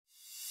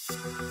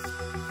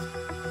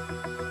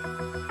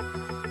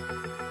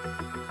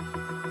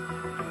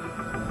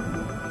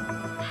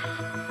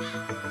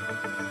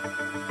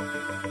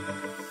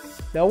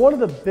Now, one of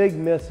the big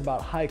myths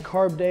about high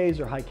carb days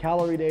or high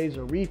calorie days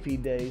or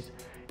refeed days,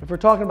 if we're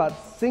talking about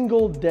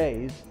single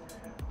days,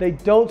 they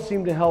don't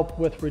seem to help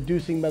with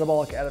reducing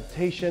metabolic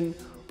adaptation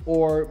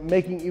or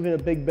making even a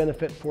big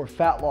benefit for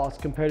fat loss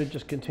compared to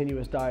just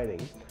continuous dieting.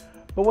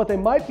 But what they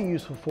might be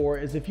useful for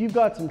is if you've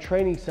got some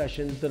training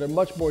sessions that are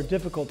much more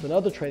difficult than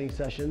other training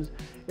sessions,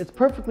 it's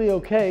perfectly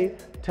okay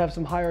to have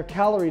some higher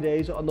calorie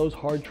days on those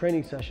hard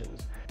training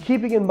sessions.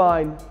 Keeping in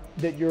mind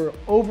that your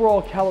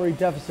overall calorie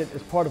deficit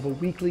is part of a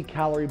weekly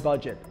calorie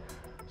budget.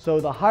 So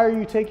the higher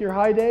you take your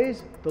high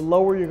days, the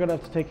lower you're gonna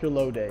have to take your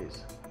low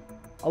days.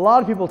 A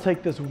lot of people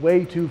take this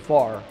way too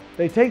far.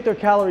 They take their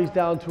calories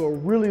down to a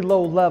really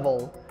low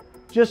level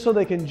just so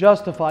they can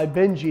justify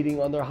binge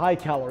eating on their high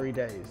calorie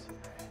days.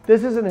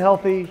 This isn't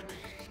healthy,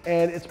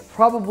 and it's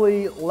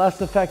probably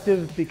less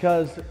effective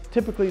because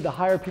typically the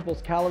higher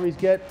people's calories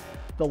get,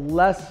 the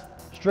less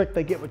strict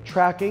they get with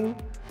tracking.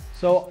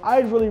 So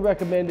I'd really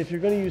recommend, if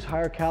you're going to use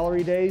higher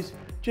calorie days,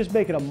 just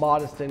make it a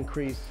modest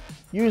increase,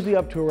 usually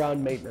up to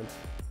around maintenance.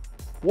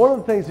 One of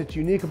the things that's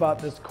unique about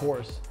this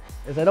course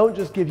is I don't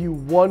just give you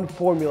one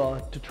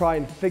formula to try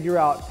and figure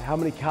out how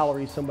many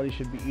calories somebody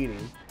should be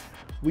eating.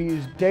 We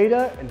use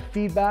data and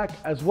feedback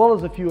as well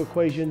as a few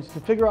equations to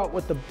figure out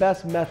what the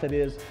best method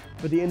is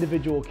for the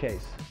individual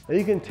case. Now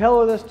you can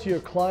tailor this to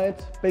your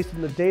clients based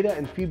on the data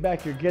and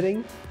feedback you're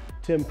getting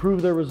to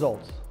improve their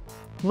results.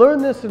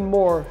 Learn this and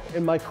more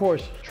in my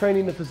course,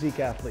 Training the Physique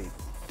Athlete.